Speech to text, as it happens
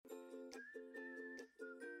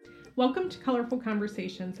Welcome to Colorful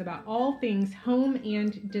Conversations about all things home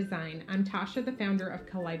and design. I'm Tasha, the founder of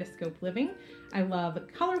Kaleidoscope Living. I love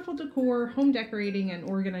colorful decor, home decorating, and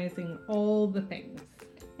organizing all the things.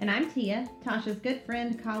 And I'm Tia, Tasha's good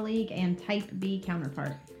friend, colleague, and Type B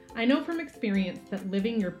counterpart. I know from experience that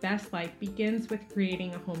living your best life begins with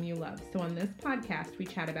creating a home you love. So on this podcast, we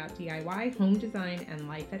chat about DIY, home design, and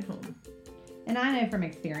life at home. And I know from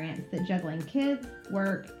experience that juggling kids,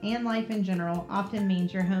 work, and life in general often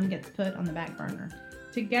means your home gets put on the back burner.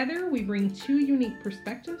 Together, we bring two unique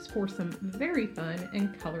perspectives for some very fun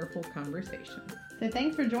and colorful conversations. So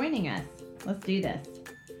thanks for joining us. Let's do this.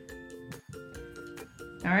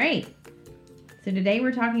 All right. So today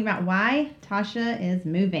we're talking about why Tasha is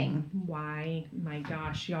moving. Why? My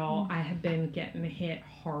gosh, y'all, I have been getting hit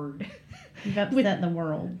hard. You've upset the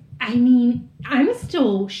world. I mean, I'm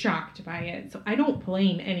still shocked by it, so I don't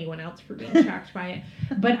blame anyone else for being shocked by it.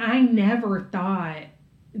 But I never thought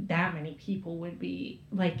that many people would be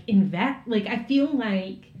I feel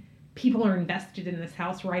like people are invested in this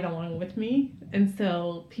house right along with me, and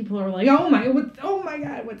so people are like, oh my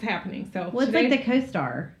God, what's happening? So well, it's like the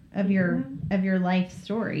co-star of your life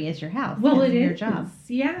story is your house. Well, it is your job.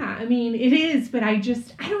 Yeah, I mean, it is, but I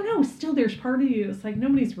don't know. Still, there's part of you that's like,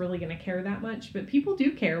 nobody's really going to care that much, but people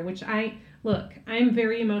do care, which I'm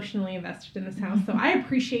very emotionally invested in this house, so I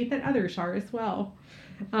appreciate that others are as well.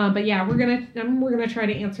 But yeah, we're gonna try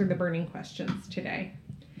to answer the burning questions today.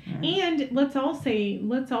 And let's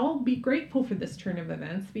all be grateful for this turn of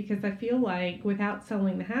events, because I feel like without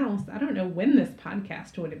selling the house, I don't know when this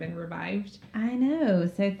podcast would have been revived. I know.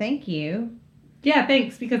 So thank you. Yeah,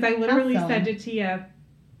 thanks. Because I literally said to Tia,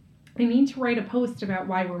 I need to write a post about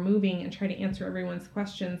why we're moving and try to answer everyone's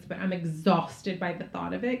questions, but I'm exhausted by the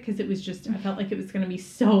thought of it, because I felt like it was going to be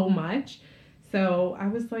so much. So I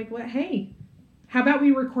was like, well, hey, how about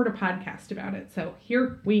we record a podcast about it? So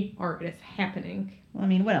here we are. It is happening. Well, I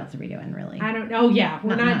mean, what else are we doing, really? I don't know. Yeah,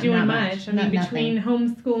 we're not doing much. I mean, between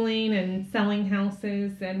nothing. Homeschooling and selling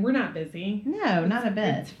houses, and we're not busy. No, not a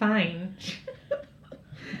bit. It's fine.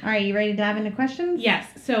 All right, you ready to dive into questions? Yes.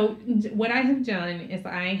 So what I have done is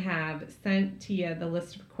I have sent Tia the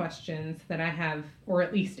list of questions that I have, or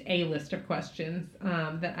at least a list of questions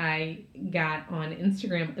that I got on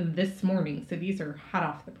Instagram this morning. So these are hot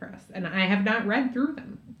off the press, and I have not read through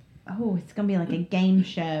them. Oh, it's going to be like a game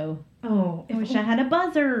show. Oh, I wish I had a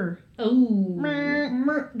buzzer. Oh,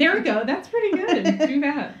 there we go. That's pretty good. Do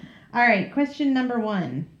that. All right, question number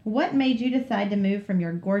 1. What made you decide to move from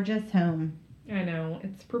your gorgeous home? I know.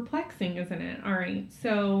 It's perplexing, isn't it? All right.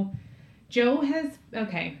 So Joe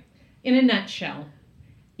in a nutshell,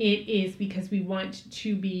 it is because we want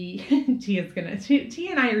to be, Tia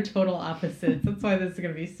and I are total opposites. That's why this is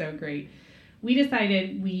going to be so great. We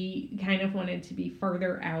decided we kind of wanted to be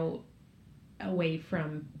farther out, away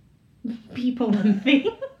from people and things.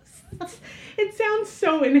 It sounds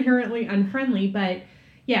so inherently unfriendly, but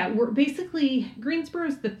yeah, we're basically, Greensboro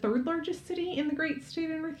is the 3rd largest city in the great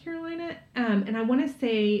state of North Carolina, and I want to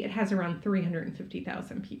say it has around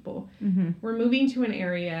 350,000 people. Mm-hmm. We're moving to an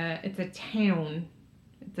area, it's a town,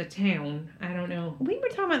 I don't know. We were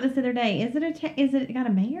talking about this the other day. Is it got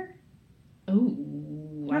a mayor? Oh.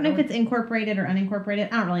 I don't know if it's incorporated or unincorporated.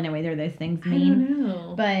 I don't really know either of those things mean. I don't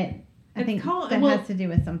know. But I think that has to do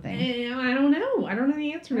with something. I don't know. I don't know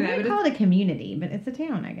the answer to that. They call it a community, but it's a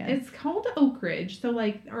town, I guess. It's called Oak Ridge. So,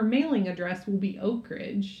 like, our mailing address will be Oak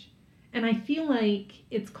Ridge. And I feel like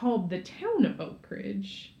it's called the town of Oak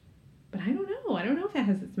Ridge. But I don't know. I don't know if it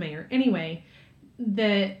has its mayor. Anyway,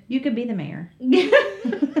 you could be the mayor. You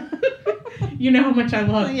know how much I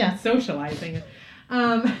love socializing.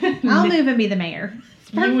 I'll move and be the mayor.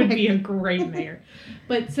 You would be a great mayor.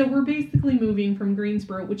 But so we're basically moving from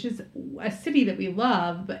Greensboro, which is a city that we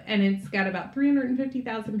love, and it's got about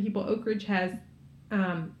 350,000 people. Oak Ridge has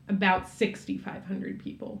about 6,500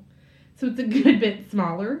 people. So it's a good bit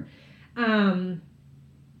smaller. And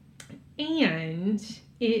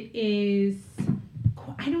it is,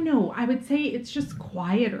 I don't know, I would say it's just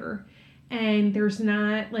quieter. And there's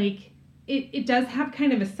not, like, it does have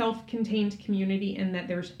kind of a self-contained community in that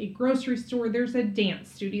there's a grocery store, there's a dance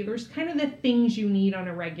studio, there's kind of the things you need on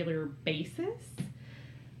a regular basis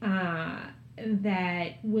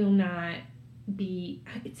that will not be,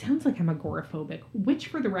 it sounds like I'm agoraphobic, which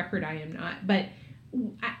for the record I am not, but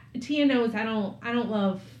Tia knows I don't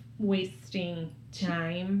love wasting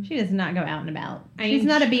time. She does not go out and about. She's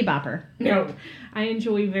not a bebopper. No. I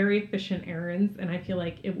enjoy very efficient errands, and I feel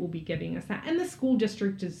like it will be getting us that. And the school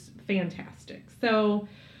district is fantastic. So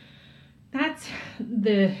that's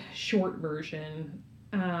the short version.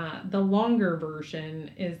 The longer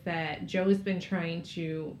version is that Joe's been trying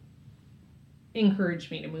to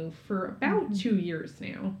encouraged me to move for about 2 years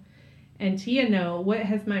now. And Tia, no, what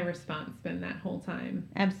has my response been that whole time?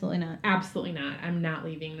 Absolutely not. Absolutely not. I'm not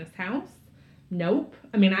leaving this house. Nope.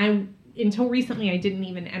 I mean, until recently, I didn't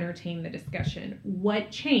even entertain the discussion.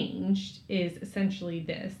 What changed is essentially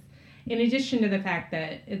this. In addition to the fact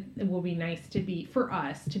that it will be nice for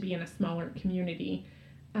us to be in a smaller community,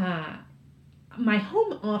 my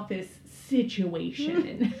home office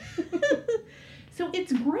situation. So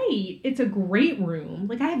it's great. It's a great room.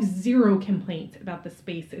 Like, I have zero complaints about the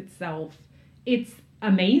space itself. It's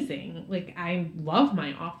amazing. Like, I love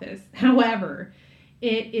my office. However,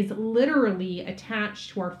 it is literally attached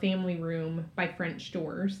to our family room by French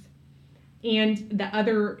doors. And in the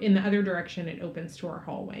other direction, it opens to our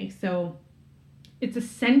hallway. So it's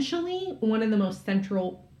essentially one of the most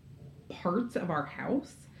central parts of our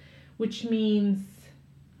house, which means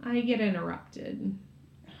I get interrupted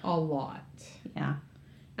a lot. Yeah.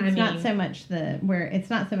 It's not so much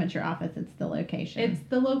your office, it's the location. It's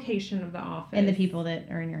the location of the office. And the people that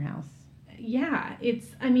are in your house. Yeah,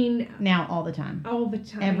 now all the time. All the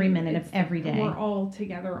time. Every minute of every day. We're all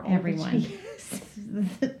together all Everyone. the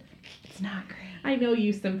time. It's not great. I know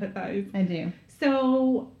you sympathize. I do.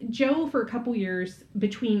 So Joe, for a couple years,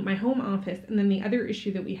 between my home office and then the other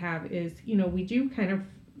issue that we have is, we do kind of,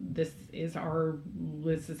 this is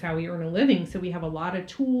how we earn a living. So we have a lot of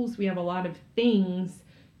tools. We have a lot of things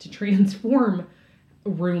to transform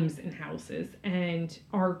rooms and houses. And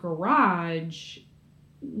our garage,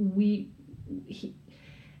 we've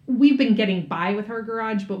been getting by with our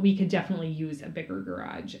garage, but we could definitely use a bigger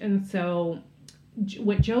garage. And so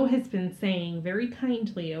what Joe has been saying very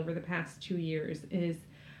kindly over the past 2 years is,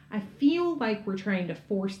 I feel like we're trying to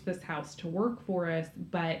force this house to work for us,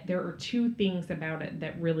 but there are 2 things about it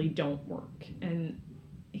that really don't work. And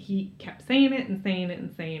he kept saying it and saying it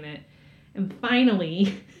and saying it. And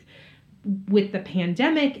finally, with the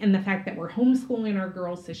pandemic and the fact that we're homeschooling our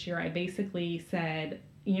girls this year, I basically said,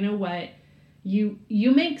 you know what? You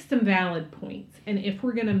make some valid points. And if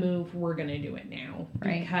we're going to move, we're going to do it now.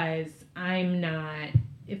 Right. Because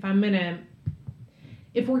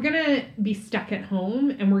if we're going to be stuck at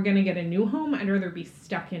home and we're going to get a new home, I'd rather be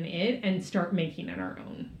stuck in it and start making it our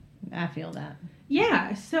own. I feel that.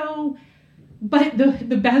 Yeah. So, but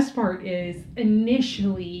the best part is,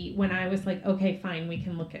 initially when I was like, okay, fine, we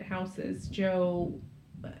can look at houses, Joe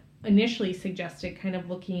initially suggested kind of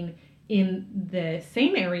looking in the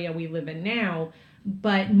same area we live in now,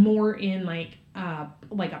 but more in like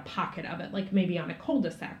a pocket of it, like maybe on a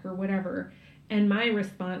cul-de-sac or whatever. And my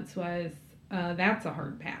response was, that's a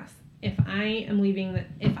hard pass. If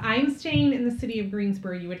I'm staying in the city of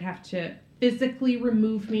Greensboro, you would have to physically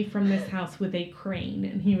remove me from this house with a crane.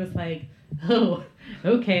 And he was like, oh,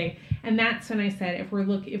 okay. And that's when I said, if we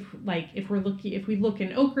look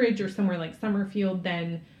in Oak Ridge or somewhere like Summerfield,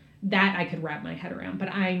 then that I could wrap my head around. But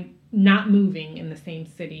I'm not moving in the same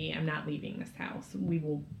city. I'm not leaving this house. We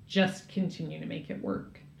will just continue to make it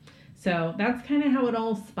work. So that's kind of how it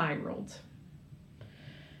all spiraled.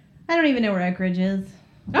 I don't even know where Oak Ridge is.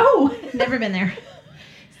 Oh! Never been there.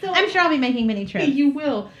 So I'm sure I'll be making many trips. You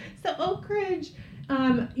will. So Oak Ridge,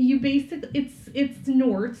 it's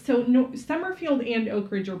north. So Summerfield and Oak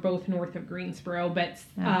Ridge are both north of Greensboro, but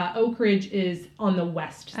Oak Ridge is on the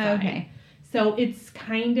west side. Okay. So it's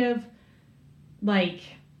kind of like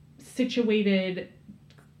situated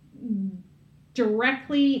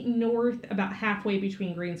directly north, about halfway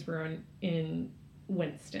between Greensboro and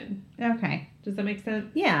Winston. Okay. Does that make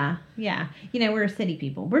sense? Yeah. We're city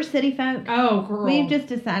people. We're city folk. Oh, girl. We've just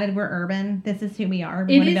decided we're urban. This is who we are.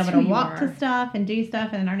 We want to be able to walk to stuff and do stuff,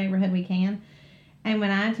 and in our neighborhood we can. And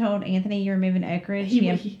when I told Anthony you were moving to Oak Ridge,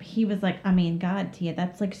 he was like, I mean, God, Tia,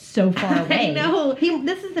 that's like so far away. I know.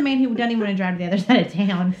 This is the man who doesn't even want to drive to the other side of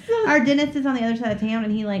town. Our dentist is on the other side of town,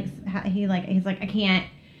 and he's like, I can't.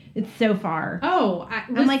 It's so far. Oh,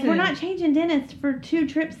 I'm like, we're not changing dentists for 2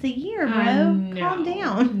 trips a year, bro. No, calm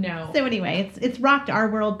down. No. So anyway, it's rocked our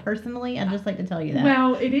world personally. I'd just like to tell you that.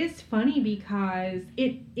 Well, it is funny because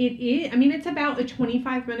it is. I mean, it's about a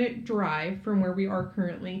 25-minute drive from where we are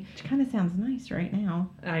currently. Which kind of sounds nice right now.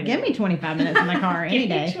 I know. Give me 25 minutes in the car any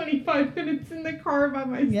day. 25 minutes in the car by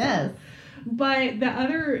myself. Yes. But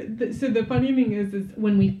the funny thing is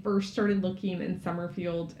when we first started looking in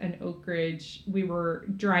Summerfield and Oak Ridge, we were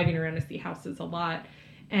driving around to see houses a lot.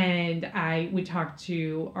 And we talked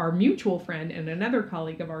to our mutual friend and another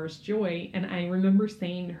colleague of ours, Joy. And I remember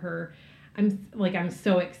saying to her, I'm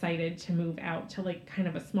so excited to move out to like kind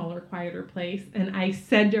of a smaller, quieter place. And I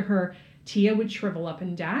said to her, Tia would shrivel up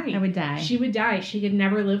and die. I would die. She would die. She could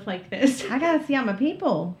never live like this. I gotta see all my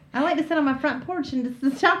people. I like to sit on my front porch and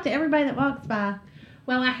just talk to everybody that walks by.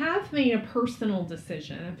 Well, I have made a personal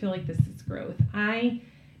decision. I feel like this is growth.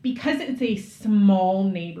 Because it's a small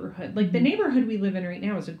neighborhood. Like, the neighborhood we live in right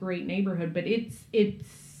now is a great neighborhood, but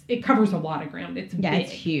it covers a lot of ground. It's big.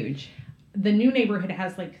 It's huge. The new neighborhood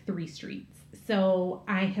has like 3 streets. So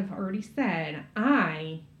I have already said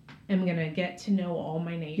I am going to get to know all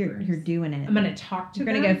my neighbors. You're doing it. I'm going to talk to them.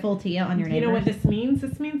 You're going to go full Tia on your neighbors. You know what this means?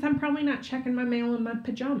 This means I'm probably not checking my mail in my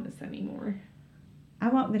pajamas anymore. I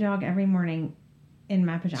walk the dog every morning in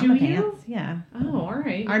my pajama pants. Yeah. Oh, all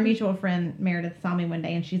right. Our mutual friend Meredith saw me one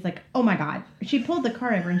day and she's like, "Oh my God." She pulled the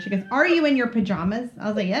car over and she goes, "Are you in your pajamas?" I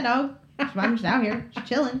was like, "Yeah, dog. I'm just out here. Just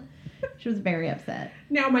chilling." She was very upset.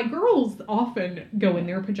 Now, my girls often go in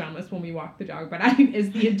their pajamas when we walk the dog, but as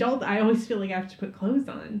the adult, I always feel like I have to put clothes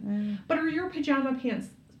on. But are your pajama pants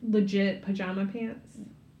legit pajama pants?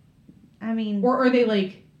 I mean... Or are they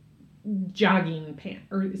like jogging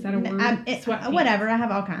pants? Or is that a word? Sweatpants? Whatever. I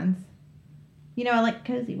have all kinds. You know, I like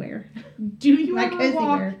cozy wear. Do you ever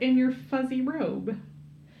walk in your fuzzy robe?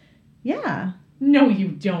 Yeah. No, you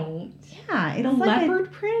don't. Yeah, it's the like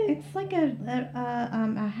leopard print. It's like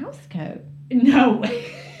a house coat. No.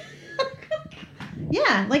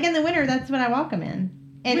 Yeah, like in the winter, that's what I walk them in,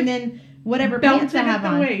 and then whatever pants I have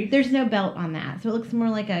on. There's no belt on that, so it looks more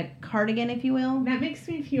like a cardigan, if you will. That makes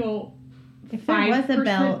me feel. If there was a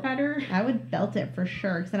belt, better. I would belt it for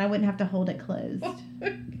sure, because then I wouldn't have to hold it closed.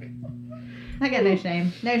 I got no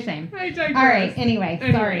shame. No shame. I digress. All right. Anyway,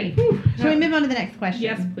 sorry. Shall we move on to the next question?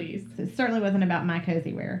 Yes, please. So it certainly wasn't about my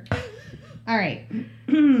cozy wear. All right.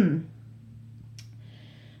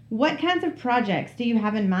 What kinds of projects do you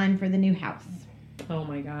have in mind for the new house? Oh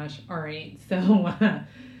my gosh. All right. So,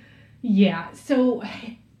 yeah. So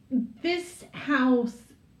this house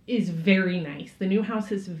is very nice. The new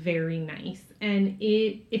house is very nice. And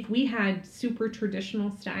if we had super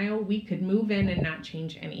traditional style, we could move in and not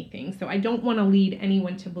change anything. So I don't want to lead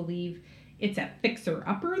anyone to believe it's a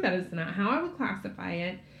fixer-upper. That is not how I would classify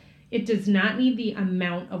it. It does not need the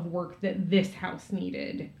amount of work that this house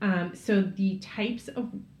needed. So the types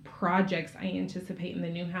of projects I anticipate in the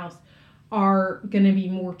new house are going to be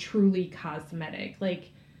more truly cosmetic.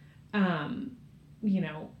 Like,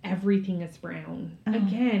 everything is brown. Oh.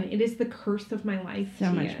 Again, it is the curse of my life.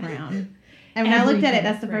 So much brown. And when I looked at it,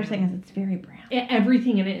 that's the first thing is it's very brown.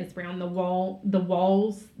 Everything in it is brown. The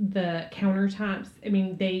walls, the countertops. I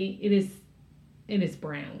mean, it is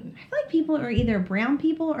brown. I feel like people are either brown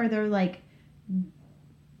people or they're like,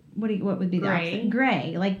 what would be the opposite?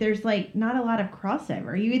 Gray. Like there's like not a lot of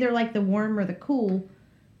crossover. You either like the warm or the cool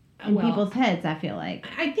in people's heads, I feel like.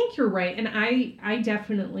 I think you're right. And I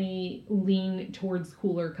definitely lean towards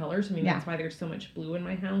cooler colors. I mean, that's why there's so much blue in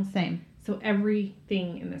my house. Same. So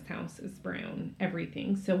everything in this house is brown.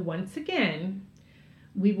 Everything. So once again,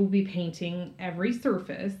 we will be painting every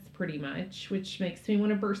surface pretty much, which makes me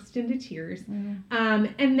want to burst into tears.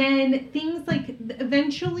 And then things like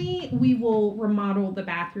eventually we will remodel the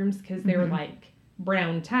bathrooms because they're like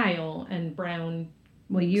brown tile and brown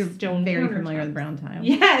stone. Very familiar with brown tile.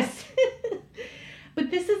 Yes.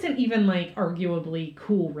 But this isn't even like arguably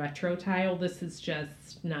cool retro tile. This is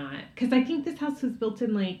just not, because I think this house was built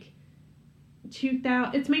in like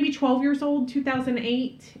 2000. It's maybe 12 years old,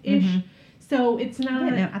 2008-ish. So it's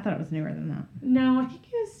not... I thought it was newer than that. No, I think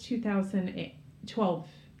it was 2012.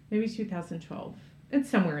 Maybe 2012. It's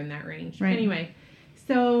somewhere in that range. Right. Anyway,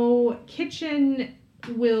 so kitchen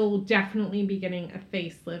will definitely be getting a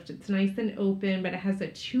facelift. It's nice and open, but it has a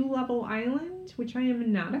 2-level island, which I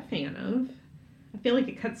am not a fan of. I feel like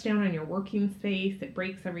it cuts down on your working space. It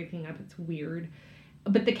breaks everything up. It's weird.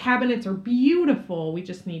 But the cabinets are beautiful. We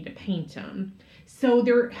just need to paint them. So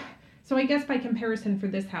I guess by comparison for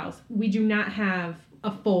this house, we do not have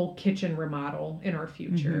a full kitchen remodel in our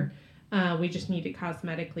future. We just need to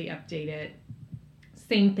cosmetically update it.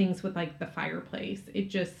 Same things with like the fireplace.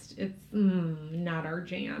 It's not our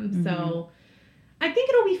jam. So I think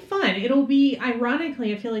it'll be fun. It'll be,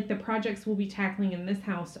 ironically, I feel like the projects we'll be tackling in this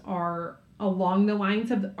house are along the lines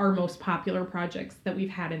of our most popular projects that we've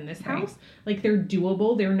had in this house. Like they're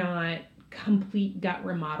doable. They're not complete gut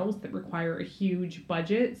remodels that require a huge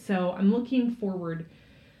budget. So I'm looking forward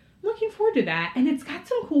to that. And it's got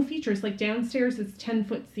some cool features. Like downstairs it's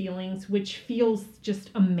 10-foot ceilings, which feels just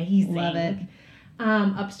amazing. Love it.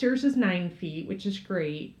 Upstairs is 9 feet, which is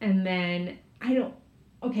great. And then so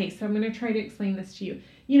I'm going to try to explain this to you.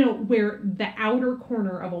 You know, where the outer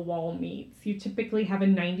corner of a wall meets, you typically have a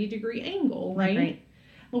 90-degree angle, right? Right.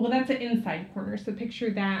 Well, that's an inside corner, so picture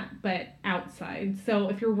that, but outside. So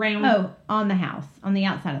if you're round... Oh, on the house. On the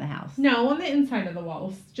outside of the house. No, on the inside of the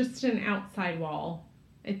walls. Just an outside wall.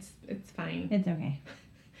 It's fine. It's okay.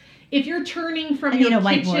 If you're turning from your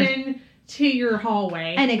kitchen to your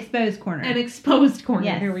hallway. An exposed corner. An exposed corner.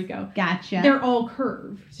 Yes. There we go. Gotcha. They're all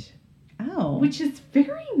curved. Oh. Which is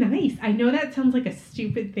very nice. I know that sounds like a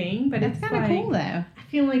stupid thing, but that's kind of cool, though. I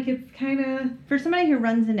feel like it's kind of... For somebody who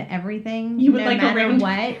runs into everything, you would no like matter around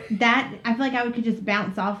what, that, I feel like I could just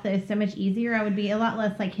bounce off those so much easier. I would be a lot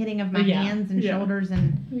less, like, hitting of my hands and shoulders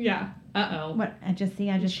and... Yeah. Uh-oh. What? I just did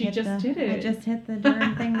it. I just hit the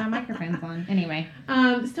darn thing my microphone's on. Anyway.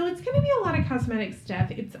 So it's going to be a lot of cosmetic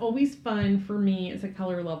stuff. It's always fun for me as a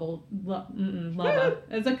color lover,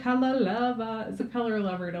 as a color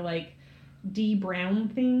lover to, like, de-brown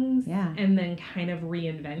things and then kind of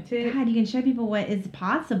reinvent it. God, you can show people what is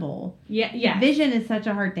possible. Yeah. Vision is such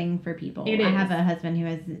a hard thing for people. I have a husband who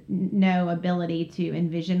has no ability to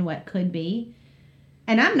envision what could be.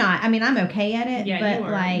 And I'm not. I mean, I'm okay at it, but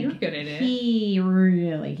like, you're good at it. He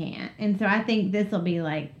really can't. And so I think this will be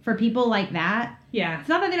like, for people like that. Yeah. It's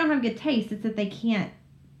not that they don't have good taste. It's that they can't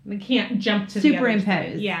jump to superimpose. The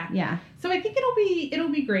other side. Yeah. So I think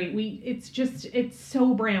it'll be great. It's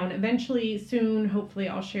so brown. Eventually, soon, hopefully,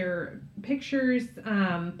 I'll share pictures.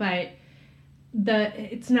 But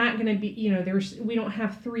it's not going to be, we don't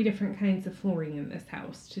have 3 different kinds of flooring in this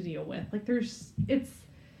house to deal with. Like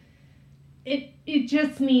it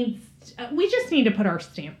just needs, we just need to put our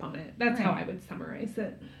stamp on it. That's how I would summarize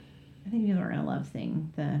it. I think people are going to love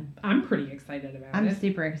seeing I'm pretty excited about it. I'm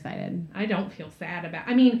super excited. I don't feel sad about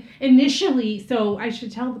initially, so I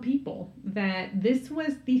should tell the people that this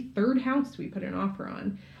was the 3rd house we put an offer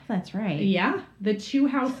on. That's right. Yeah. The 2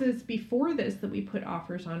 houses before this that we put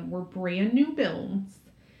offers on were brand new builds.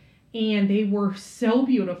 And they were so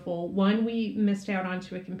beautiful. One, we missed out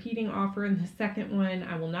onto a competing offer. And the second one,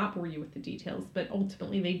 I will not bore you with the details, but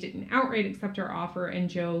ultimately they didn't outright accept our offer. And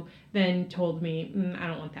Joe then told me, I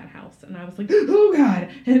don't want that house. And I was like, oh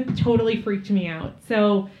God, it totally freaked me out.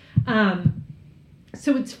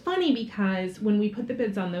 So it's funny because when we put the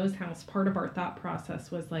bids on those houses, part of our thought process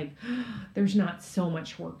was like, there's not so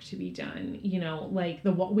much work to be done. Like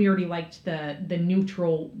we already liked the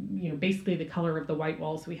neutral, basically the color of the white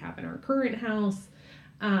walls we have in our current house.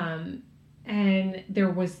 And there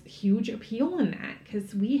was huge appeal in that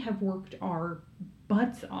because we have worked our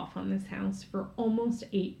butts off on this house for almost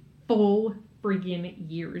 8 full friggin'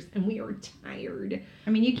 years, and we are tired.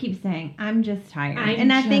 I mean, you keep saying, I'm just tired.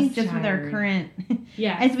 I think just with our current,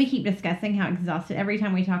 as we keep discussing how exhausted, every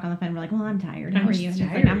time we talk on the phone, we're like, well, I'm tired. How are you?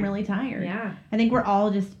 Like, I'm really tired. Yeah. I think we're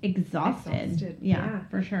all just exhausted. Yeah,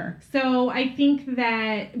 for sure. So I think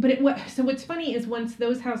that, so what's funny is once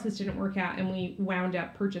those houses didn't work out and we wound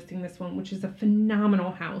up purchasing this one, which is a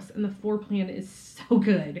phenomenal house, and the floor plan is so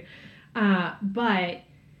good, but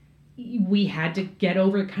we had to get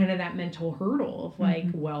over kind of that mental hurdle of like,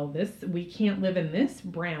 we can't live in this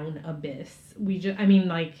brown abyss.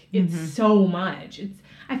 It's so much.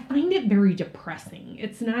 I find it very depressing.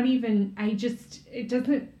 It's not even, it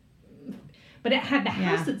doesn't, but the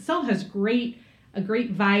house itself has a great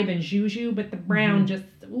vibe and juju, but the brown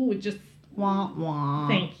wah, wah.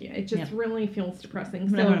 Thank you. It just really feels depressing.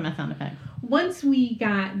 So one of my sound effects. Once we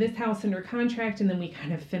got this house under contract and then we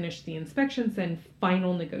kind of finished the inspections and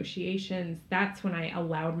final negotiations, that's when I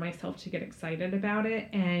allowed myself to get excited about it.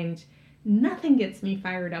 And nothing gets me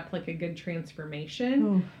fired up like a good transformation.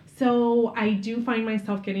 Ooh. So I do find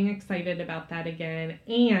myself getting excited about that again.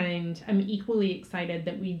 And I'm equally excited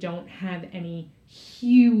that we don't have any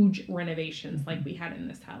huge renovations like we had in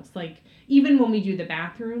this house. Like, even when we do the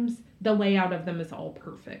bathrooms, the layout of them is all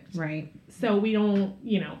perfect. Right. So we don't,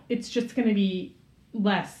 it's just going to be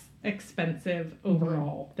less expensive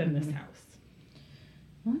overall than this house.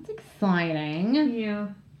 Well, that's exciting. Yeah.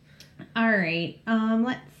 All right.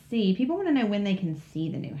 Let's see. People want to know when they can see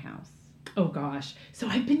the new house. Oh, gosh. So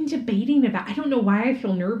I've been debating I don't know why I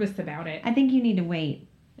feel nervous about it. I think you need to wait.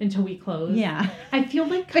 Until we close. Yeah. I feel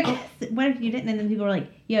like... Because what if you didn't? And then people are like,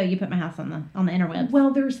 yo, you put my house on the interwebs. Well,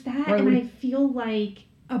 there's that. I feel like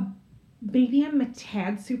maybe I'm a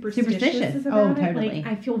tad superstitious about it. Totally. Like,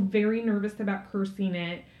 I feel very nervous about cursing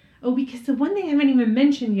it. Oh, because the one thing I haven't even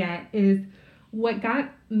mentioned yet is what got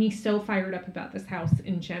me so fired up about this house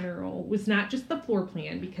in general was not just the floor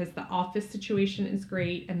plan, because the office situation is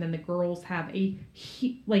great, and then the girls have a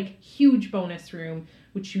huge bonus room,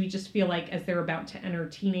 which we just feel like as they're about to enter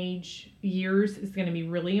teenage years is going to be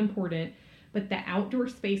really important. But the outdoor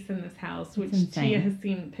space in this house, which Tia has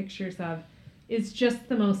seen pictures of, is just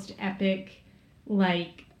the most epic,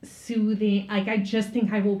 soothing. I just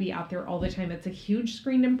think I will be out there all the time. It's a huge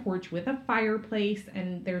screened-in porch with a fireplace,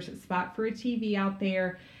 and there's a spot for a TV out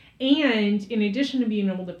there. And in addition to being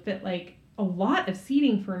able to fit a lot of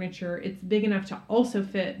seating furniture, it's big enough to also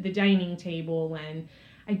fit the dining table. And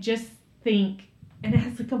I just think And it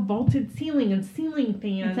has like a vaulted ceiling and ceiling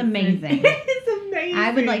fans. It's amazing. It's amazing.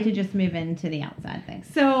 I would like to just move into the outside thing.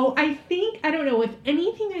 So I think, I don't know, if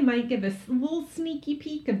anything, I might give a little sneaky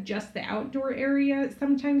peek of just the outdoor area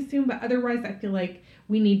sometime soon. But otherwise, I feel like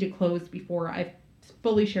we need to close before I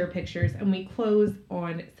fully share pictures. And we close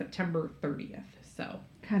on September 30th. So.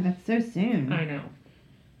 God, that's so soon. I know.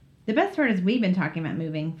 The best part is we've been talking about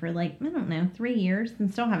moving for like, I don't know, 3 years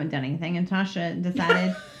and still haven't done anything. And Tasha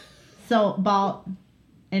decided, bought,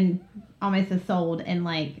 and almost has sold in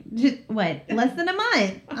like, less than a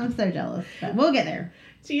month. I'm so jealous, but we'll get there.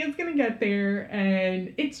 She is going to get there.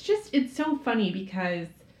 And it's so funny because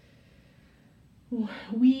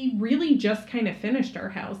we really just kind of finished our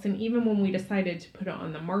house. And even when we decided to put it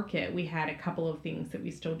on the market, we had a couple of things that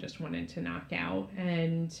we still just wanted to knock out.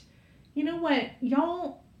 And you know what,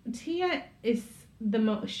 y'all, Tia is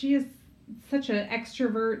she is such an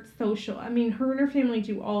extrovert, social. I mean, her and her family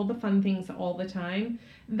do all the fun things all the time.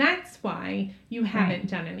 That's why you haven't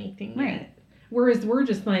done anything yet. Whereas we're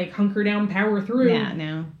just like hunker down, power through. Yeah,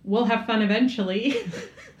 no. We'll have fun eventually.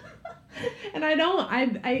 And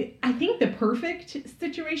I think the perfect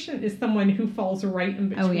situation is someone who falls right in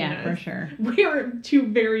between us. Oh yeah, for sure. We are two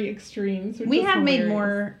very extremes. We've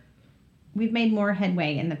made more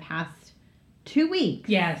headway in the past 2 weeks.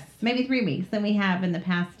 Yes. Maybe 3 weeks than we have in the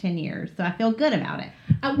past 10 years. So I feel good about it.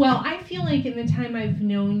 Well, I feel like in the time I've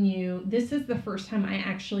known you, this is the first time I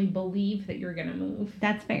actually believe that you're going to move.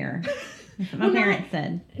 That's fair. That's what my parents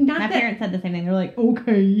said. My parents said the same thing. They're like,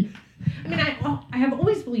 okay. I mean, I have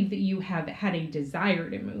always believed that you have had a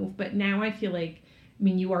desire to move, but now I feel like, I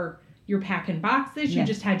mean, you're packing boxes. You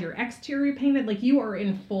just had your exterior painted. Like, you are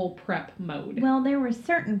in full prep mode. Well, there were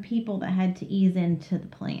certain people that had to ease into the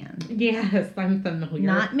plan. Yes, I'm familiar.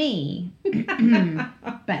 Not me.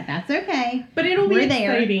 But that's okay. But it'll be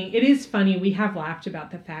exciting. It is funny. We have laughed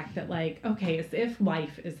about the fact that, like, okay, as if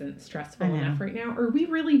life isn't stressful enough right now. Are we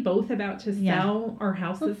really both about to sell our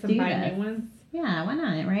houses and buy new ones? Yeah, why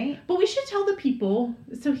not, right? But we should tell the people.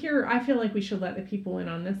 So here, I feel like we should let the people in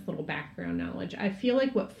on this little background knowledge. I feel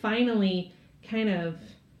like what finally kind of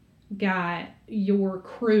got your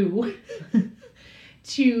crew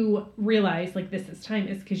to realize, like, this is time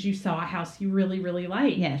is because you saw a house you really, really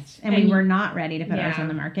liked. Yes, and we were not ready to put ours on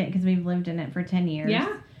the market because we've lived in it for 10 years.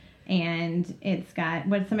 Yeah. And it's got,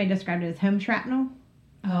 what somebody described it as home shrapnel.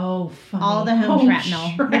 Oh, funny. All the home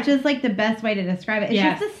shrapnel, which is like the best way to describe it. It's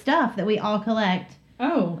just the stuff that we all collect.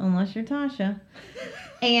 Oh. Unless you're Tasha.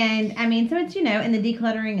 And, I mean, so it's, and the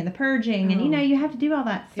decluttering and the purging. And, you have to do all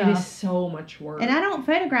that stuff. It is so much work. And I don't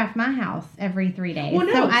photograph my house every 3 days. Well,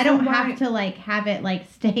 no, so I don't have to, like, have it, like,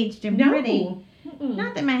 staged and pretty. Mm-mm.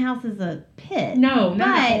 Not that my house is a pit. No, but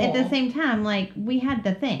at the same time, like, we had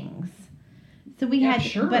the things. So we had,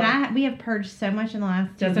 but we have purged so much in the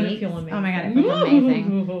last 2 weeks. Doesn't it feel amazing? Oh my God, it feels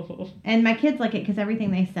amazing. And my kids like it because everything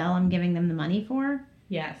they sell, I'm giving them the money for.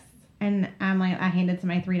 Yes. And I'm like, I handed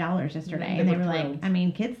somebody $3 yesterday, and they were like, I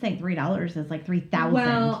mean, kids think $3 is like $3,000.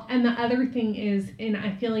 Well, and the other thing is, and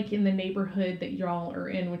I feel like in the neighborhood that y'all are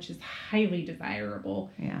in, which is highly desirable,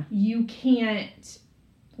 you can't.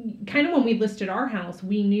 Kind of when we listed our house,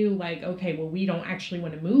 we knew like, okay, well, we don't actually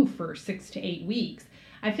want to move for 6 to 8 weeks.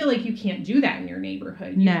 I feel like you can't do that in your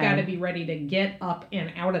neighborhood. You've got to be ready to get up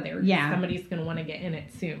and out of there. Yeah. Somebody's going to want to get in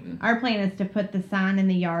it soon. Our plan is to put the sign in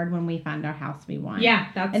the yard when we find our house we want. Yeah.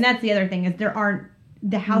 That's the other thing is the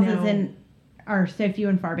houses are so few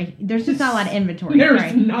and far behind. There's just not a lot of inventory.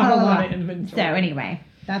 There's not a lot of inventory. So anyway,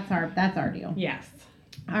 that's our deal. Yes.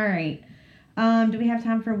 All right. Do we have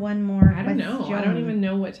time for one more? I don't know. I don't even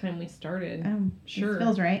know what time we started. Sure. This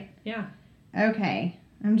feels right. Yeah. Okay.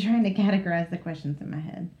 I'm trying to categorize the questions in my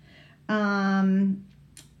head.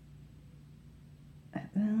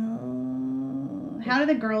 How do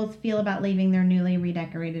the girls feel about leaving their newly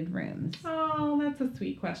redecorated rooms? Oh, that's a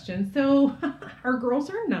sweet question. So, our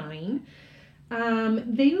girls are 9.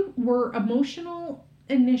 They were emotional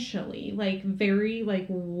initially, like very like,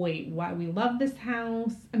 wait, why we love this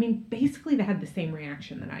house? I mean, basically they had the same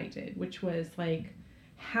reaction that I did, which was like,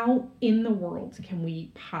 how in the world can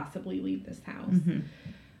we possibly leave this house?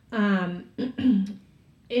 And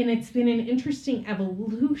it's been an interesting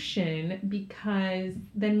evolution because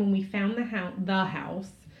then when we found the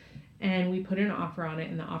house and we put an offer on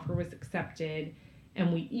it and the offer was accepted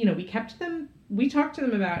and we kept them, we talked to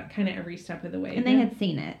them about kind of every step of the way. And they had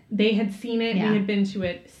seen it. They had seen it. Yeah. We had been to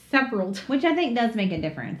it several times. Which I think does make a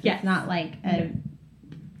difference. Yes. It's not like And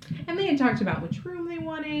they had talked about which room they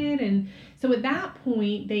wanted. And so at that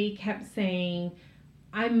point, they kept saying,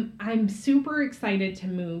 I'm super excited to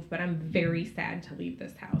move, but I'm very sad to leave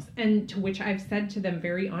this house. And to which I've said to them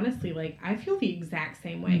very honestly, like, I feel the exact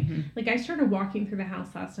same way. Mm-hmm. Like, I started walking through the house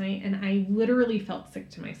last night and I literally felt sick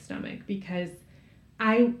to my stomach because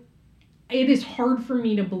it is hard for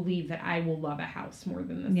me to believe that I will love a house more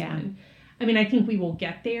than this one. I mean, I think we will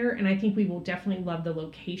get there, and I think we will definitely love the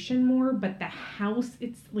location more, but the house,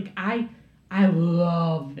 it's like, I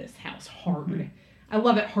love this house hard. Mm-hmm. I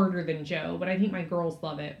love it harder than Joe, but I think my girls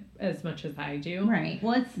love it as much as I do. Right.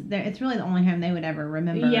 Well, it's really the only home they would ever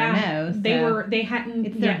remember or know. So they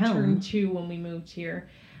hadn't yet turned 2 when we moved here.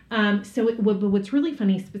 So what's really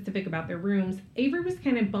funny specific about their rooms, Avery was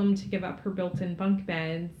kind of bummed to give up her built-in bunk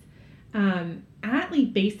beds.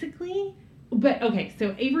 Atlee basically, but okay,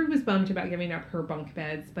 so Avery was bummed about giving up her bunk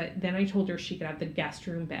beds, but then I told her she could have the guest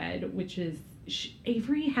room bed, which is,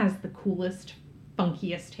 Avery has the coolest,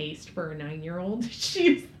 funkiest taste for a 9-year-old.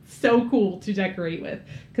 She's so cool to decorate with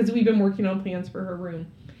because we've been working on plans for her room.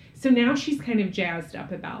 So now she's kind of jazzed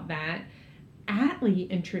up about that.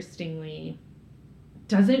 Atlee, interestingly,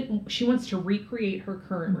 she wants to recreate her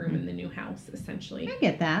current room in the new house, essentially. I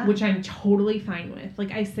get that. Which I'm totally fine with.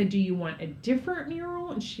 Like, I said, do you want a different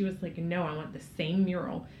mural? And she was like, no, I want the same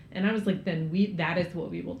mural. And I was like, then that is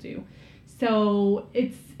what we will do. So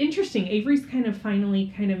it's interesting. Avery's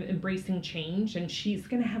finally embracing change, and she's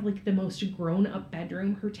going to have like the most grown-up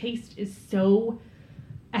bedroom. Her taste is so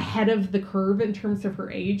ahead of the curve in terms of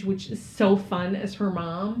her age, which is so fun as her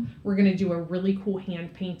mom. We're going to do a really cool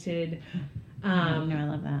hand-painted I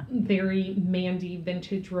love that. Very Mandy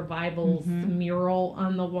Vintage Revivals mural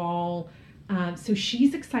on the wall. So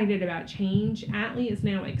she's excited about change. Atlee is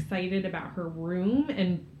now excited about her room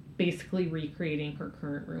and basically recreating her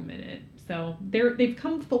current room in it. So they've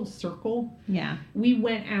come full circle. Yeah. We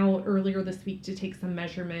went out earlier this week to take some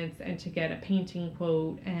measurements and to get a painting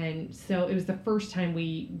quote. And so it was the first time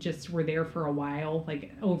we just were there for a while,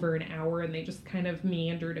 like over an hour, and they just kind of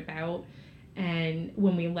meandered about. And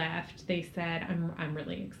when we left, they said, I'm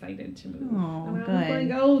really excited to move. Oh, and I good. was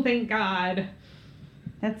like, oh, thank God.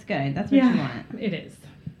 That's good. That's what you want. It is.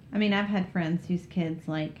 I mean, I've had friends whose kids,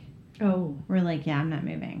 were like, yeah, I'm not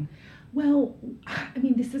moving. Well, I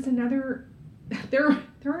mean, this is another, there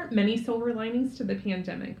aren't many silver linings to the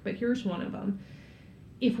pandemic, but here's one of them.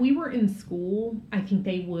 If we were in school, I think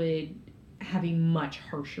they would have a much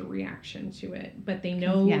harsher reaction to it, but they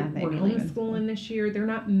know we're homeschooling this year. They're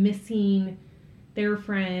not missing their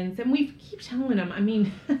friends, and we keep telling them, I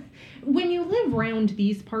mean, when you live around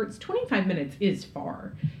these parts, 25 minutes is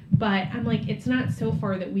far, but I'm like, it's not so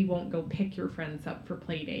far that we won't go pick your friends up for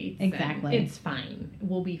play dates. Exactly. It's fine.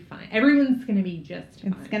 We'll be fine. Everyone's gonna be just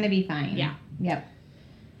fine. It's gonna be fine. Yeah. Yep.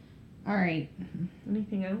 All right.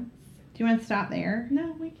 Anything else? Do you want to stop there?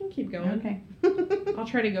 No, we can keep going. Okay. I'll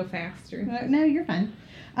try to go faster. No, you're fine.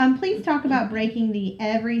 Please talk about breaking the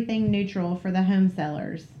everything neutral for the home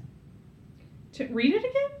sellers. Read it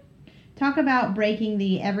again? Talk about breaking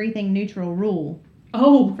the everything neutral rule.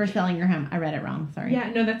 Oh. For selling your home. I read it wrong. Sorry. Yeah,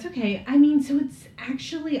 no, that's okay. I mean, so it's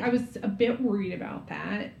actually, I was a bit worried about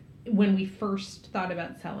that when we first thought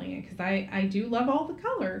about selling it, because I do love all the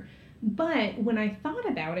color. But when I thought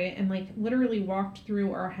about it and literally walked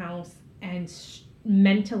through our house and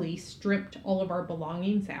mentally stripped all of our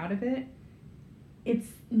belongings out of it, it's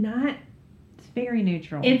very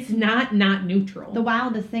neutral. It's not neutral. The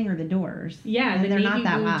wildest thing are the doors. Yeah, and the they're navy not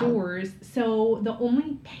that blue wild. doors. So the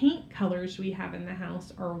only paint colors we have in the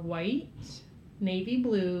house are white, navy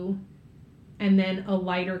blue, and then a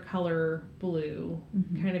lighter color blue,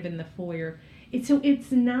 kind of in the foyer. It's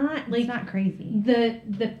not it's not crazy.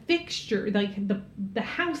 The fixture, the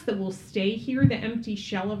house that will stay here, the empty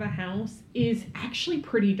shell of a house, is actually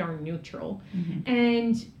pretty darn neutral.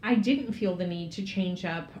 And I didn't feel the need to change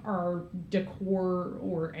up our decor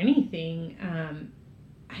or anything.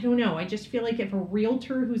 I don't know. I just feel like if a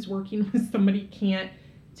realtor who's working with somebody can't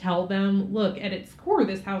tell them, look, at its core,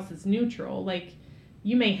 this house is neutral.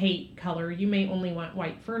 You may hate color, you may only want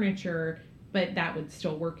white furniture, but that would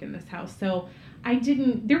still work in this house. So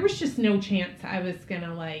there was just no chance I was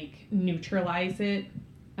gonna neutralize it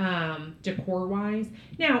decor wise.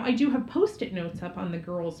 Now I do have Post-it notes up on the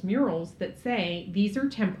girls' murals that say these are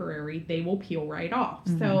temporary, they will peel right off.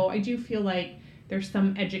 So I do feel like there's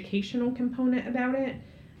some educational component about it.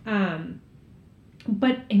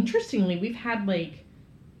 But interestingly, we've had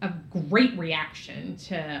a great reaction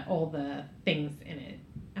to all the things in it.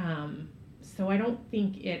 So I don't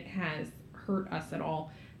think it has hurt us at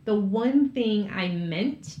all. The one thing I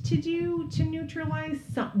meant to do to neutralize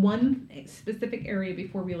one specific area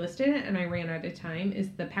before we listed it, and I ran out of time, is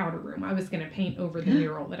the powder room. I was going to paint over the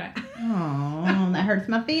mural that Oh, that hurts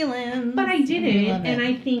my feelings. But I didn't, and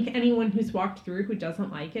I think anyone who's walked through who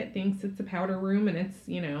doesn't like it thinks it's a powder room and it's,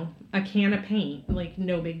 a can of paint, like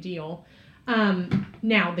no big deal.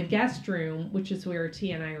 Now the guest room, which is where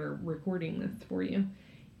Tia and I are recording this for you,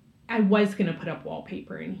 I was going to put up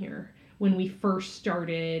wallpaper in here. When we first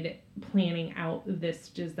started planning out this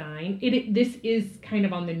design, this is kind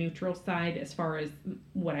of on the neutral side as far as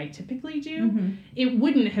what I typically do. Mm-hmm. It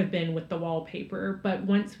wouldn't have been with the wallpaper, but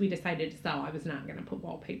once we decided to sell, I was not going to put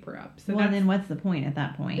wallpaper up. So then what's the point at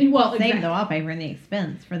that point? Well, save the wallpaper and the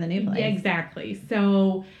expense for the new place. Yeah, exactly.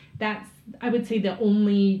 So that's, I would say, the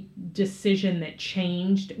only decision that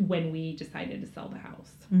changed when we decided to sell the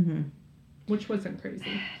house. Mm-hmm. Which wasn't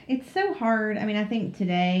crazy. It's so hard. I mean, I think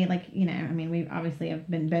today, we obviously have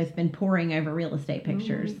both been poring over real estate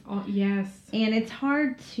pictures. Yes. And it's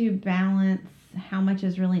hard to balance how much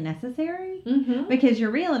is really necessary. Mm-hmm. Because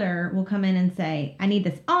your realtor will come in and say, I need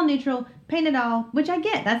this all neutral, paint it all, which I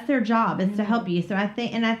get. That's their job, is to help you. So I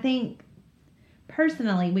think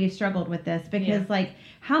personally, we've struggled with this because,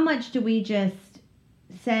 how much do we just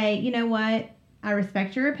say, you know what? I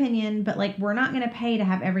respect your opinion, but we're not going to pay to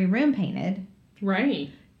have every room painted. Right.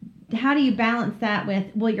 How do you balance that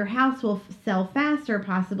with, your house will sell faster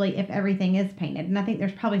possibly if everything is painted? And I think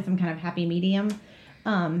there's probably some kind of happy medium.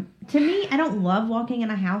 To me, I don't love walking in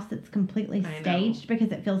a house that's completely staged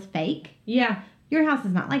because it feels fake. Yeah. Your house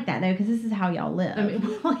is not like that though, because this is how y'all live. I mean,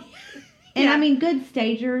 And good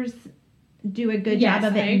stagers do a good job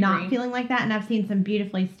of it not feeling like that. And I've seen some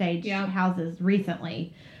beautifully staged houses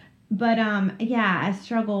recently. But, I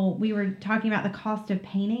struggle. We were talking about the cost of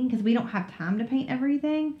painting because we don't have time to paint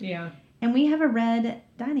everything. Yeah. And we have a red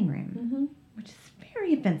dining room, which is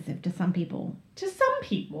very offensive to some people.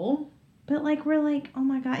 But, we're oh,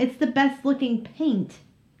 my God, it's the best looking paint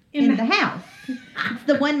in the house. It's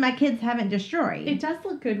the one my kids haven't destroyed. It does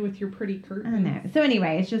look good with your pretty curtains. I know. So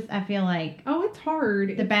anyway, it's just, I feel like... Oh, it's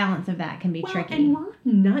hard. The balance of that can be tricky. And we're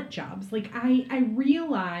nut jobs. I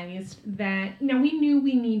realized that... Now, we knew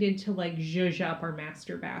we needed to, zhuzh up our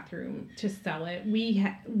master bathroom to sell it.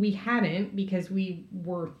 We hadn't because we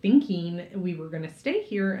were thinking we were going to stay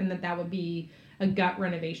here and that would be a gut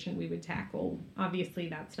renovation we would tackle. Obviously,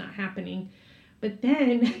 that's not happening. But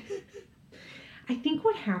then... I think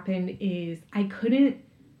what happened is I couldn't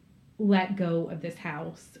let go of this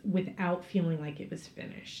house without feeling like it was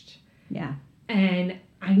finished. Yeah. And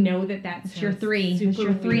I know that's your 3. It's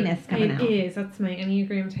your 3-ness coming out. It is. That's my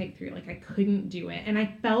Enneagram type 3. I couldn't do it. And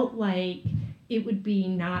I felt like it would be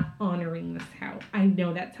not honoring this house. I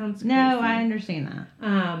know that sounds crazy. No, I understand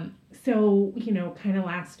that. So, kind of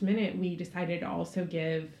last minute, we decided to also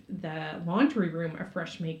give the laundry room a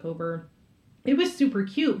fresh makeover. It was super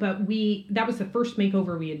cute, but that was the first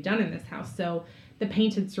makeover we had done in this house. So the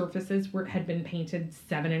painted surfaces had been painted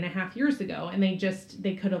 7.5 years ago, and they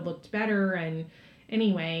could have looked better. And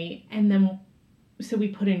anyway, and then, so we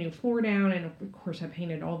put a new floor down, and of course I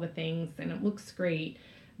painted all the things, and it looks great.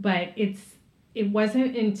 But it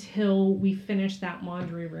wasn't until we finished that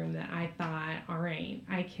laundry room that I thought, all right,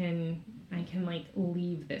 I can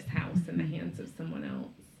leave this house in the hands of someone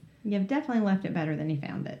else. You've definitely left it better than you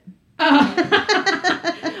found it.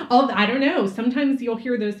 I don't know. Sometimes you'll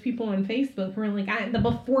hear those people on Facebook who are like, the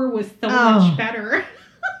before was so much better.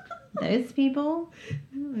 Those people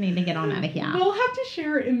need to get on out of here. We'll have to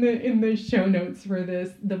share in the show notes for this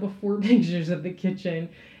the before pictures of the kitchen.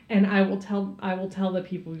 And I will tell the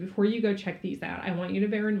people, before you go check these out, I want you to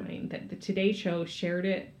bear in mind that the Today Show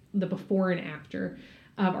shared the before and after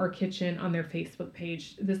of our kitchen on their Facebook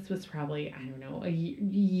page. This was probably, I don't know, a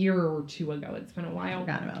year or 2 ago. It's been a while. I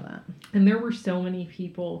forgot about that. And there were so many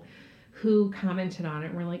people who commented on it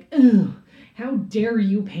and were like, ugh, how dare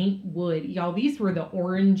you paint wood? Y'all, these were the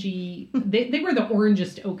orangey, they were the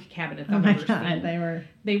orangest oak cabinets I've ever seen.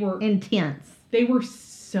 They were intense. They were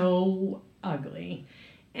so ugly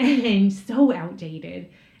and so outdated.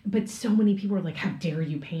 But so many people are like, how dare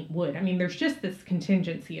you paint wood? I mean, there's just this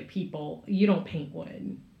contingency of people. You don't paint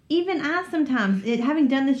wood. Even I sometimes, having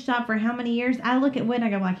done this job for how many years, I look at wood and I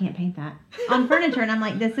go, well, I can't paint that on furniture. And I'm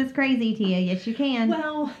like, this is crazy, Tia. Yes, you can.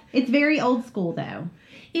 Well, it's very old school, though.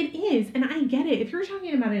 It is. And I get it. If you're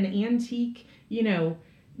talking about an antique, that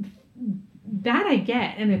I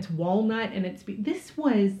get. And it's walnut and this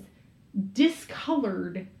was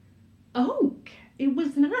discolored oak. It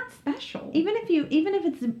was not special. Even if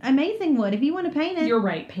it's amazing wood, if you want to paint it, you're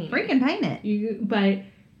right. Paint freaking paint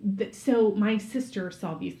it. So my sister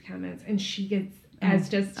saw these comments, and she gets, as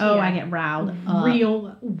does Tia, I get riled,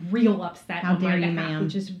 real upset. How dare you, ma'am?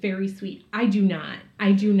 Which is very sweet. I do not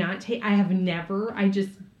take. I have never. I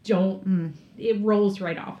just it rolls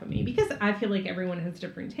right off of me because I feel like everyone has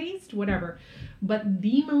different taste, whatever. But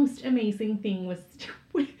the most amazing thing was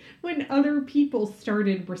when other people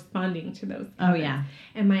started responding to those comments. Oh, yeah.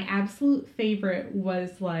 And my absolute favorite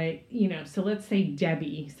was like, so let's say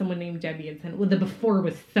Debbie, someone named Debbie had said, well, the before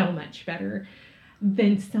was so much better.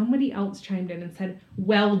 Then somebody else chimed in and said,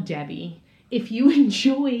 well, Debbie, if you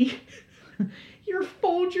enjoy your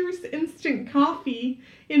Folgers instant coffee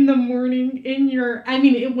in the morning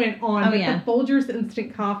it went on, but the Folgers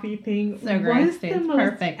instant coffee thing was the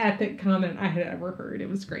most epic comment I had ever heard. It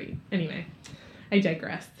was great. Anyway, I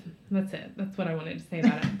digress. That's it. That's what I wanted to say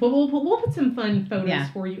about it. But we'll put some fun photos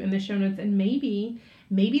for you in the show notes, and maybe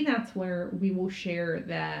that's where we will share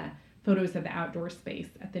the photos of the outdoor space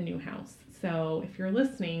at the new house. So if you're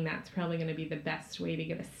listening, that's probably going to be the best way to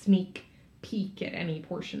get a sneak peek at any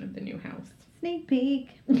portion of the new house. Sneak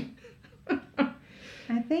peek.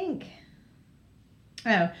 I think.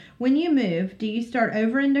 Oh, when you move, do you start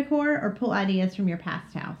over in decor or pull ideas from your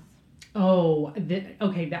past house? Oh,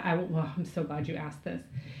 I'm so glad you asked this.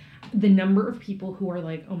 The number of people who are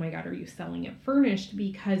like, oh my God, are you selling it furnished?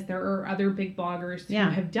 Because there are other big bloggers who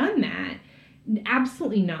have done that.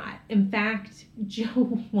 Absolutely not. In fact,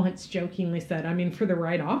 Joe once jokingly said, for the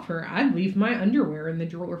right offer, I'd leave my underwear in the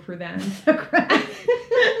drawer for them. So great.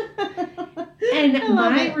 And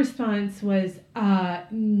my response was,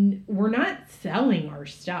 we're not selling our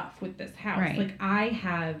stuff with this house. Right. When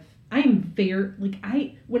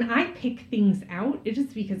I pick things out, it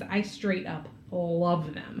is because I straight up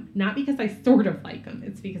love them. Not because I sort of like them.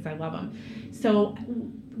 It's because I love them. So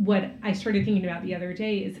what I started thinking about the other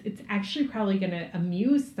day is it's actually probably going to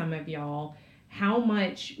amuse some of y'all how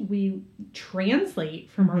much we translate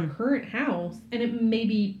from our current house, and it may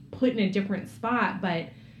be put in a different spot, but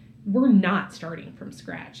we're not starting from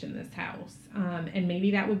scratch in this house. And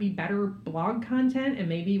maybe that would be better blog content, and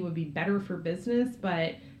maybe it would be better for business,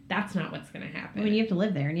 but that's not what's going to happen. You have to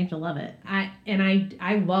live there and you have to love it. I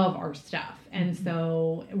love our stuff. And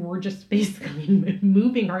so we're just basically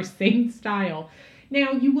moving our same style.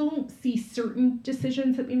 Now, you will see certain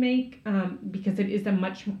decisions that we make because it is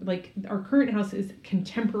our current house is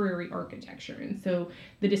contemporary architecture. And so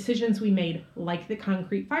the decisions we made, like the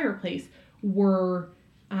concrete fireplace,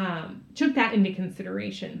 took that into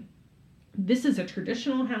consideration. This is a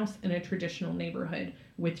traditional house in a traditional neighborhood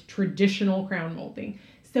with traditional crown molding.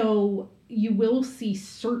 So you will see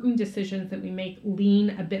certain decisions that we make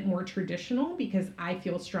lean a bit more traditional because I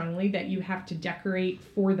feel strongly that you have to decorate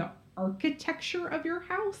for the architecture of your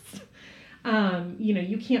house.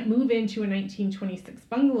 You can't move into a 1926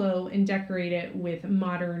 bungalow and decorate it with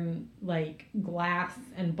modern glass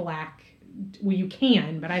and black. Well, you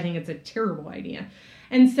can, but I think it's a terrible idea.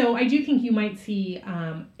 And so I do think you might see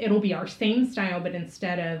it'll be our same style, but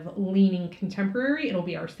instead of leaning contemporary, it'll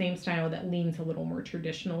be our same style that leans a little more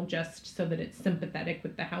traditional, just so that it's sympathetic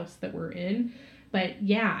with the house that we're in. But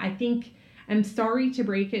yeah, I think I'm sorry to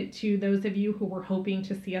break it to those of you who were hoping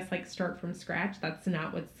to see us start from scratch. That's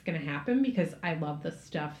not what's going to happen because I love the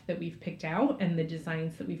stuff that we've picked out and the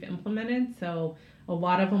designs that we've implemented. So a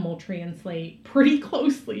lot of them will translate pretty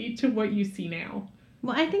closely to what you see now.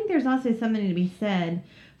 Well, I think there's also something to be said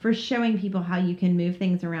for showing people how you can move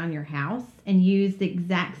things around your house and use the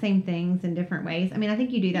exact same things in different ways. I think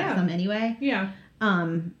you do that some anyway. Yeah.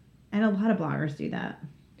 And a lot of bloggers do that.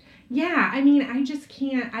 Yeah, I just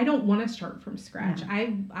can't. I don't want to start from scratch. Yeah.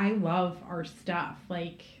 I love our stuff.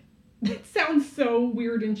 That sounds so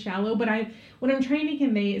weird and shallow, but what I'm trying to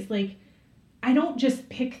convey is I don't just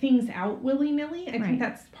pick things out willy-nilly. I think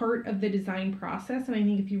that's part of the design process. And I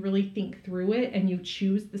think if you really think through it and you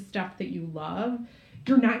choose the stuff that you love,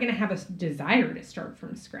 you're not going to have a desire to start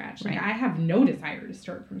from scratch. I have no desire to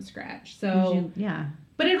start from scratch. So,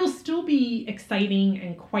 but it'll still be exciting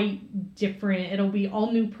and quite different. It'll be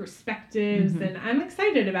all new perspectives, and I'm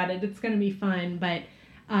excited about it. It's going to be fun, but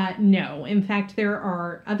no. In fact, there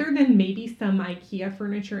are, other than maybe some IKEA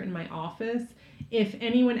furniture in my office, if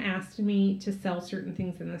anyone asked me to sell certain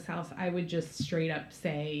things in this house, I would just straight up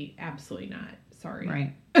say, absolutely not. Sorry.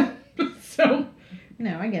 Right. So.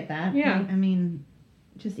 No, I get that. Yeah.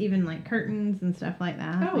 Just even curtains and stuff like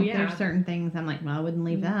that. Oh, yeah. There's certain things I'm well, I wouldn't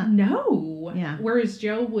leave that. No. Yeah. Whereas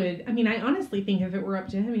Joe would, I honestly think if it were up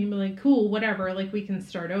to him, he'd be like, cool, whatever, we can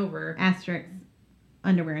start over. Asterisk,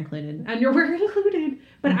 underwear included. Underwear included.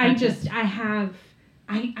 But I have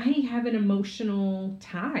an emotional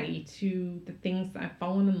tie to the that I've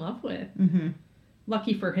fallen in love with. Mm-hmm.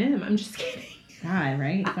 Lucky for him. I'm just kidding. God,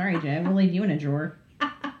 right? Sorry, Joe. We'll leave you in a drawer.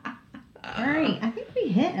 All right. I think we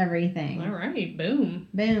hit everything. All right. Boom.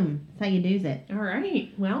 Boom. That's how you do's it. All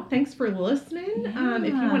right. Well, thanks for listening. Yeah, If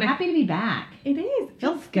you want happy to be back. It is.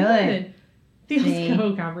 Feels good. Feels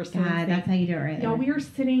good, conversation. God, that's how you do it right there. Y'all, we are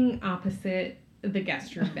sitting opposite the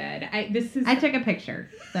guest room bed. I took a picture,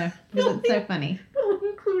 so it's so funny. We'll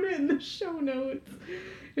include it in the show notes.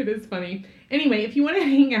 It is funny. Anyway, if you want to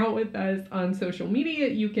hang out with us on social media,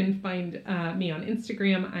 you can find me on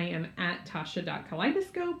Instagram. I am at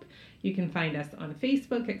tasha.kaleidoscope. You can find us on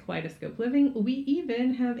Facebook at Kaleidoscope Living. We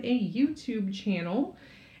even have a YouTube channel.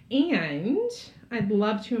 And I'd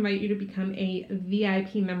love to invite you to become a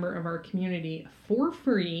VIP member of our community for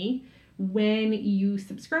free. When you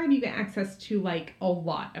subscribe, you get access to like a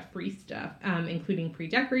lot of free stuff, including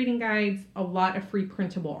pre-decorating guides, a lot of free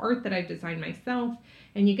printable art that I've designed myself,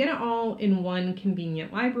 and you get it all in one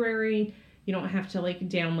convenient library. You don't have to like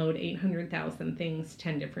download 800,000 things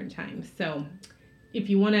 10 different times. So if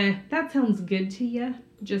you want to, that sounds good to you,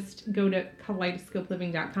 just go to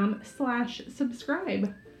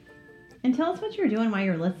kaleidoscopeliving.com/subscribe. And tell us what you're doing while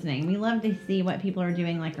you're listening. We love to see what people are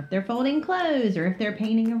doing, like if they're folding clothes or if they're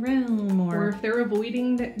painting a room or if they're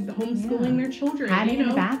avoiding homeschooling their children. Hiding in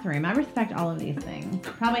the bathroom. I respect all of these things.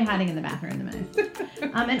 Probably hiding in the bathroom the most.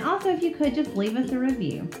 And also, if you could, just leave us a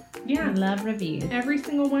review. Yeah. We love reviews. Every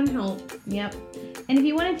single one helps. Yep. And if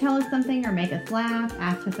you want to tell us something or make us laugh,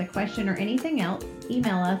 ask us a question or anything else,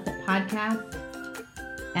 email us at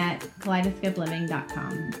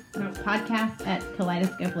podcast@kaleidoscopeliving.com. That's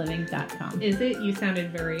podcast@kaleidoscopeliving.com. Is it? You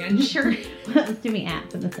sounded very unsure. It's too many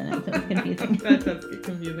apps in the sentence, so it's confusing. That does get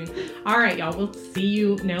confusing. All right, y'all. We'll see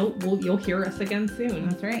you. You'll hear us again soon.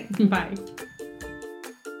 That's right. Bye.